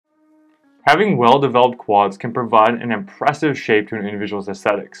Having well-developed quads can provide an impressive shape to an individual's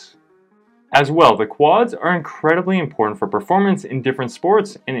aesthetics. As well, the quads are incredibly important for performance in different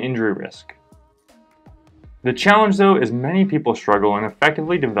sports and injury risk. The challenge, though, is many people struggle in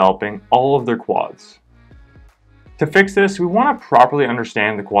effectively developing all of their quads. To fix this, we want to properly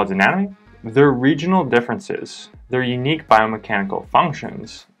understand the quad's anatomy, their regional differences, their unique biomechanical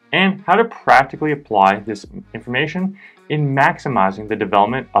functions, and how to practically apply this information in maximizing the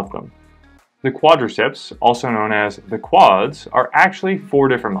development of them. The quadriceps, also known as the quads, are actually 4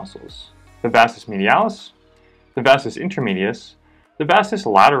 different muscles: the vastus medialis, the vastus intermedius, the vastus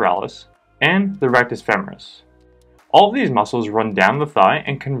lateralis, and the rectus femoris. All of these muscles run down the thigh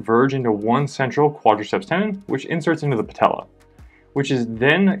and converge into one central quadriceps tendon, which inserts into the patella, which is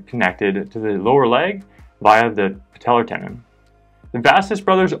then connected to the lower leg via the patellar tendon. The vastus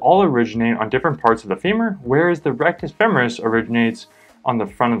brothers all originate on different parts of the femur, whereas the rectus femoris originates on the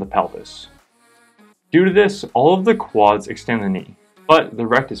front of the pelvis. Due to this, all of the quads extend the knee, but the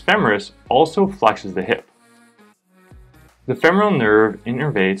rectus femoris also flexes the hip. The femoral nerve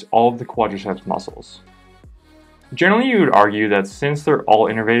innervates all of the quadriceps muscles. Generally, you would argue that since they're all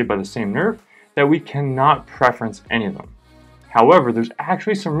innervated by the same nerve, that we cannot preference any of them. However, there's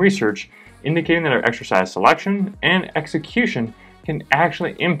actually some research indicating that our exercise selection and execution can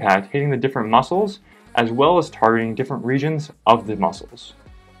actually impact hitting the different muscles as well as targeting different regions of the muscles.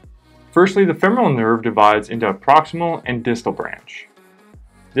 Firstly, the femoral nerve divides into a proximal and distal branch.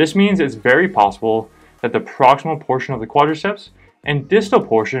 This means it's very possible that the proximal portion of the quadriceps and distal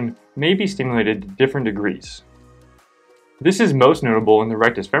portion may be stimulated to different degrees. This is most notable in the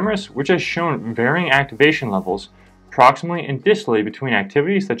rectus femoris, which has shown varying activation levels proximally and distally between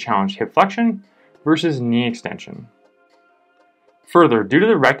activities that challenge hip flexion versus knee extension. Further, due to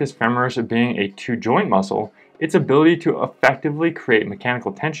the rectus femoris being a 2-joint muscle, its ability to effectively create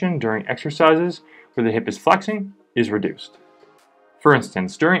mechanical tension during exercises where the hip is flexing is reduced. For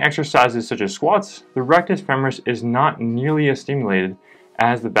instance, during exercises such as squats, the rectus femoris is not nearly as stimulated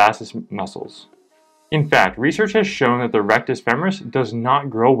as the vastus muscles. In fact, research has shown that the rectus femoris does not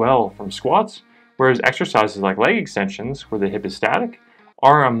grow well from squats, whereas exercises like leg extensions, where the hip is static,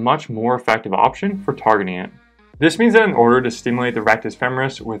 are a much more effective option for targeting it. This means that in order to stimulate the rectus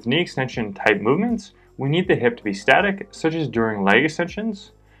femoris with knee extension type movements, we need the hip to be static, such as during leg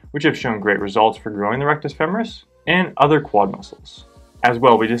extensions, which have shown great results for growing the rectus femoris, and other quad muscles. As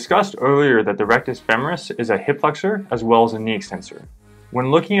well, we discussed earlier that the rectus femoris is a hip flexor as well as a knee extensor. When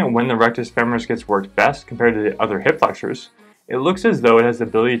looking at when the rectus femoris gets worked best compared to the other hip flexors, it looks as though it has the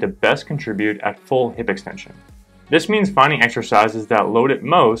ability to best contribute at full hip extension. This means finding exercises that load it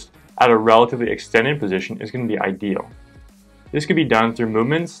most at a relatively extended position is going to be ideal. This could be done through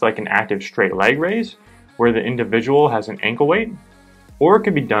movements like an active straight leg raise, where the individual has an ankle weight, or it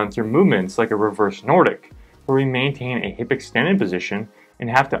could be done through movements like a reverse Nordic, where we maintain a hip extended position and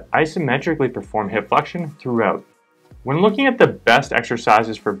have to isometrically perform hip flexion throughout. When looking at the best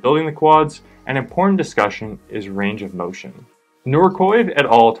exercises for building the quads, an important discussion is range of motion. Norkoev et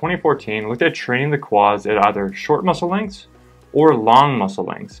al. 2014 looked at training the quads at either short muscle lengths or long muscle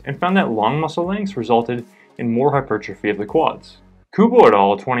lengths and found that long muscle lengths resulted in more hypertrophy of the quads. Kubo et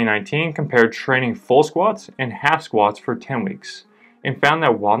al. 2019 compared training full squats and half squats for 10 weeks and found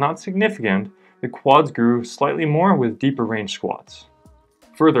that while not significant, the quads grew slightly more with deeper range squats.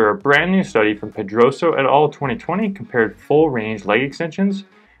 Further, a brand new study from Pedroso et al. 2020 compared full range leg extensions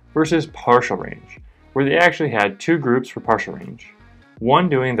versus partial range, where they actually had 2 groups for partial range, one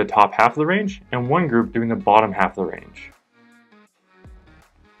doing the top half of the range and one group doing the bottom half of the range.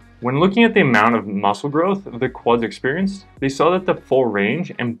 When looking at the amount of muscle growth the quads experienced, they saw that the full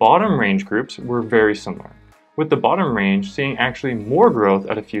range and bottom range groups were very similar, with the bottom range seeing actually more growth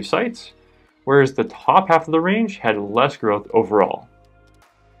at a few sites, whereas the top half of the range had less growth overall.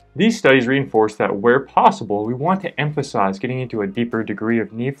 These studies reinforce that where possible, we want to emphasize getting into a deeper degree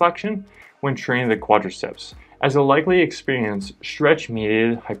of knee flexion when training the quadriceps, as they'll likely experience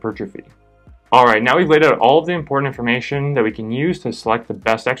stretch-mediated hypertrophy. Alright, now we've laid out all of the important information that we can use to select the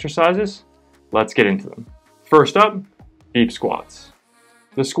best exercises. Let's get into them. First up, deep squats.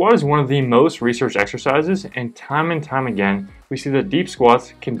 The squat is one of the most researched exercises, and time again, we see that deep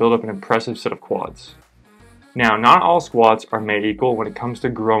squats can build up an impressive set of quads. Now, not all squats are made equal when it comes to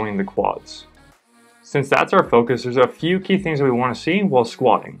growing the quads. Since that's our focus, there's a few key things that we want to see while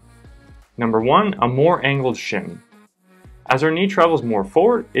squatting. Number 1, a more angled shin. As our knee travels more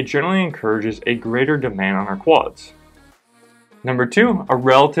forward, it generally encourages a greater demand on our quads. Number 2, a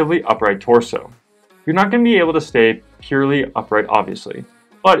relatively upright torso. You're not going to be able to stay purely upright, obviously,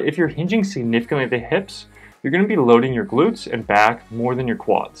 but if you're hinging significantly at the hips, you're going to be loading your glutes and back more than your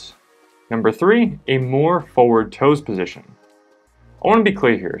quads. Number 3, a more forward toes position. I want to be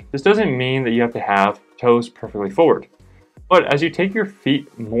clear here, this doesn't mean that you have to have toes perfectly forward, but as you take your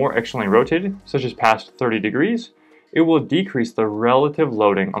feet more externally rotated, such as past 30 degrees, it will decrease the relative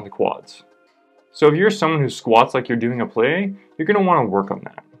loading on the quads. So if you're someone who squats like you're doing a plie, you're going to want to work on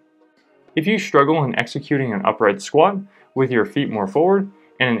that. If you struggle in executing an upright squat with your feet more forward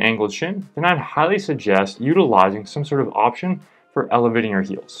and an angled shin, then I'd highly suggest utilizing some sort of option for elevating your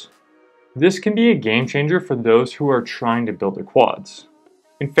heels. This can be a game changer for those who are trying to build their quads.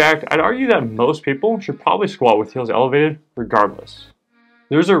 In fact, I'd argue that most people should probably squat with heels elevated regardless.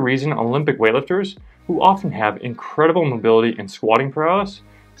 There's a reason Olympic weightlifters, who often have incredible mobility and squatting prowess,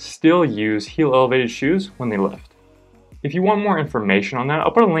 still use heel elevated shoes when they lift. If you want more information on that,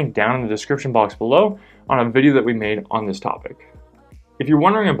 I'll put a link down in the description box below on a video that we made on this topic. If you're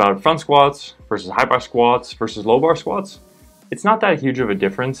wondering about front squats versus high bar squats versus low bar squats, it's not that huge of a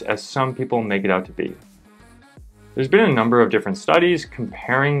difference as some people make it out to be. There's been a number of different studies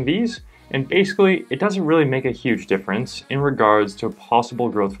comparing these, and basically it doesn't really make a huge difference in regards to possible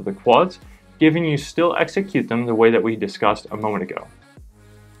growth for the quads, given you still execute them the way that we discussed a moment ago.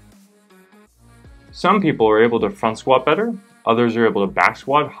 Some people are able to front squat better, others are able to back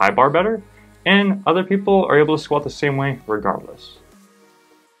squat high bar better, and other people are able to squat the same way regardless.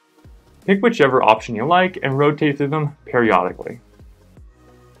 Pick whichever option you like and rotate through them periodically.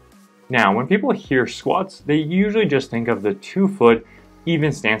 Now, when people hear squats, they usually just think of the 2-foot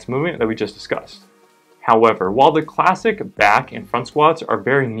even stance movement that we just discussed. However, while the classic back and front squats are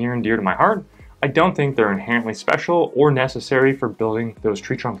very near and dear to my heart, I don't think they're inherently special or necessary for building those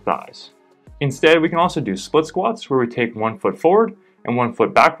tree trunk thighs. Instead, we can also do split squats where we take 1 foot forward and 1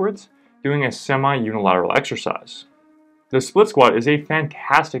 foot backwards, doing a semi-unilateral exercise. The split squat is a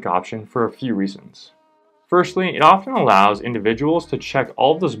fantastic option for a few reasons. Firstly, it often allows individuals to check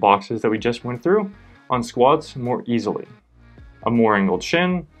all of those boxes that we just went through on squats more easily. A more angled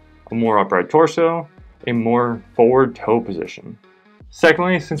shin, a more upright torso, a more forward toe position.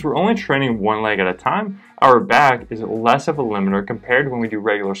 Secondly, since we're only training one leg at a time, our back is less of a limiter compared to when we do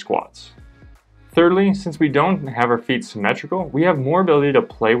regular squats. Thirdly, since we don't have our feet symmetrical, we have more ability to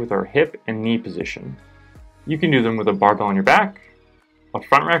play with our hip and knee position. You can do them with a barbell on your back, a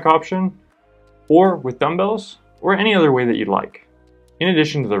front rack option, or with dumbbells, or any other way that you'd like. In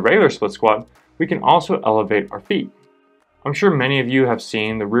addition to the regular split squat, we can also elevate our feet. I'm sure many of you have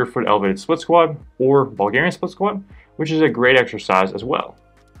seen the rear foot elevated split squat or Bulgarian split squat, which is a great exercise as well.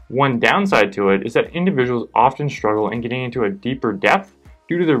 One downside to it is that individuals often struggle in getting into a deeper depth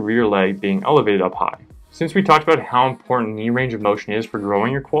due to the rear leg being elevated up high. Since we talked about how important knee range of motion is for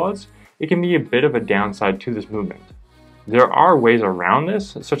growing your quads, it can be a bit of a downside to this movement. There are ways around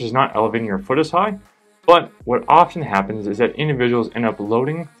this, such as not elevating your foot as high, but what often happens is that individuals end up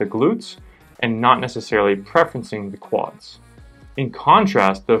loading the glutes and not necessarily preferencing the quads. In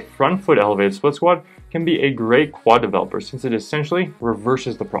contrast, the front foot elevated split squat can be a great quad developer since it essentially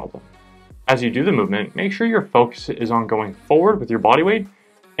reverses the problem. As you do the movement, make sure your focus is on going forward with your body weight,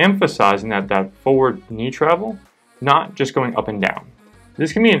 emphasizing that forward knee travel, not just going up and down.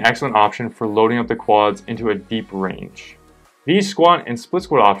 This can be an excellent option for loading up the quads into a deep range. These squat and split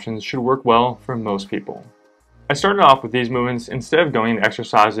squat options should work well for most people. I started off with these movements instead of going into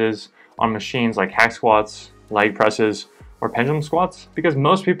exercises on machines like hack squats, leg presses, or pendulum squats because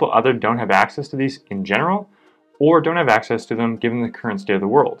most people either don't have access to these in general or don't have access to them given the current state of the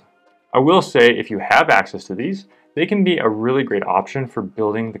world. I will say if you have access to these, they can be a really great option for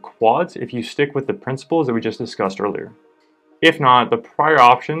building the quads if you stick with the principles that we just discussed earlier. If not, the prior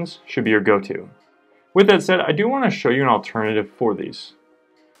options should be your go-to. With that said, I do want to show you an alternative for these.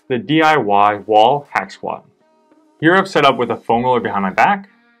 The DIY wall hack squat. Here I've set up with a foam roller behind my back,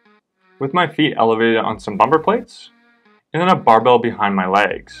 with my feet elevated on some bumper plates, and then a barbell behind my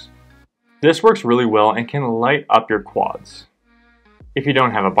legs. This works really well and can light up your quads. If you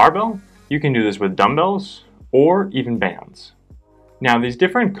don't have a barbell, you can do this with dumbbells or even bands. Now these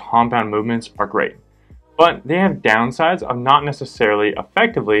different compound movements are great, but they have downsides of not necessarily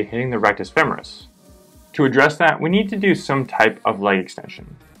effectively hitting the rectus femoris. To address that, we need to do some type of leg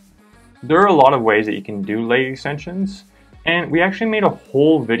extension. There are a lot of ways that you can do leg extensions, and we actually made a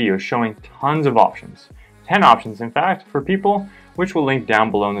whole video showing tons of options. 10 options in fact, for people, which we'll link down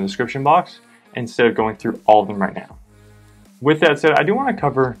below in the description box instead of going through all of them right now. With that said, I do want to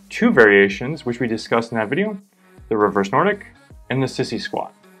cover two variations which we discussed in that video, the reverse Nordic and the sissy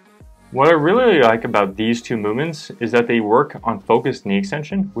squat. What I really like about these two movements is that they work on focused knee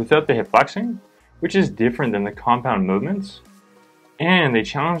extension without the hip flexing, which is different than the compound movements, and they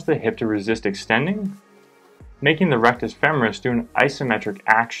challenge the hip to resist extending, making the rectus femoris do an isometric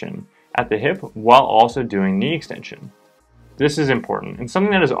action at the hip while also doing knee extension. This is important and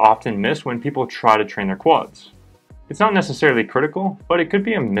something that is often missed when people try to train their quads. It's not necessarily critical, but it could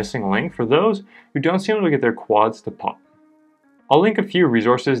be a missing link for those who don't seem able to get their quads to pop. I'll link a few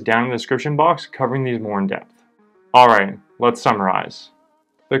resources down in the description box covering these more in depth. Alright, let's summarize.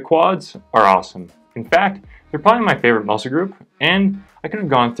 The quads are awesome. In fact, they're probably my favorite muscle group, and I could have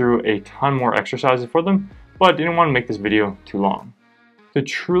gone through a ton more exercises for them, but didn't want to make this video too long. To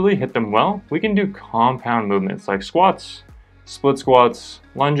truly hit them well, we can do compound movements like squats, split squats,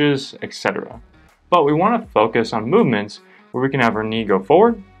 lunges, etc. But we want to focus on movements where we can have our knee go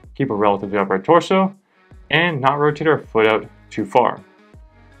forward, keep a relatively upright torso, and not rotate our foot out too far,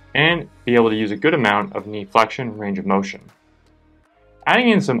 and be able to use a good amount of knee flexion range of motion. Adding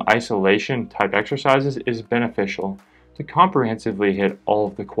in some isolation type exercises is beneficial to comprehensively hit all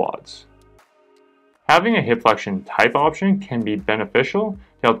of the quads. Having a hip flexion type option can be beneficial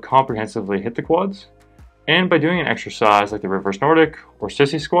to help comprehensively hit the quads, and by doing an exercise like the reverse Nordic or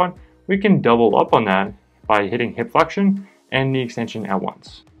sissy squat, we can double up on that by hitting hip flexion and knee extension at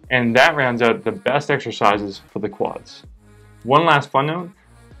once. And that rounds out the best exercises for the quads. One last fun note,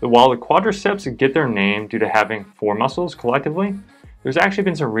 that while the quadriceps get their name due to having 4 muscles collectively, there's actually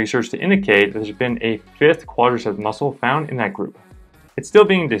been some research to indicate that there's been a 5th quadriceps muscle found in that group. It's still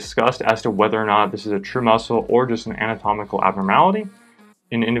being discussed as to whether or not this is a true muscle or just an anatomical abnormality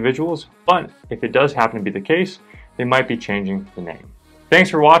in individuals, but if it does happen to be the case, they might be changing the name. Thanks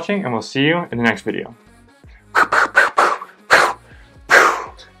for watching, and we'll see you in the next video.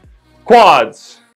 Quads!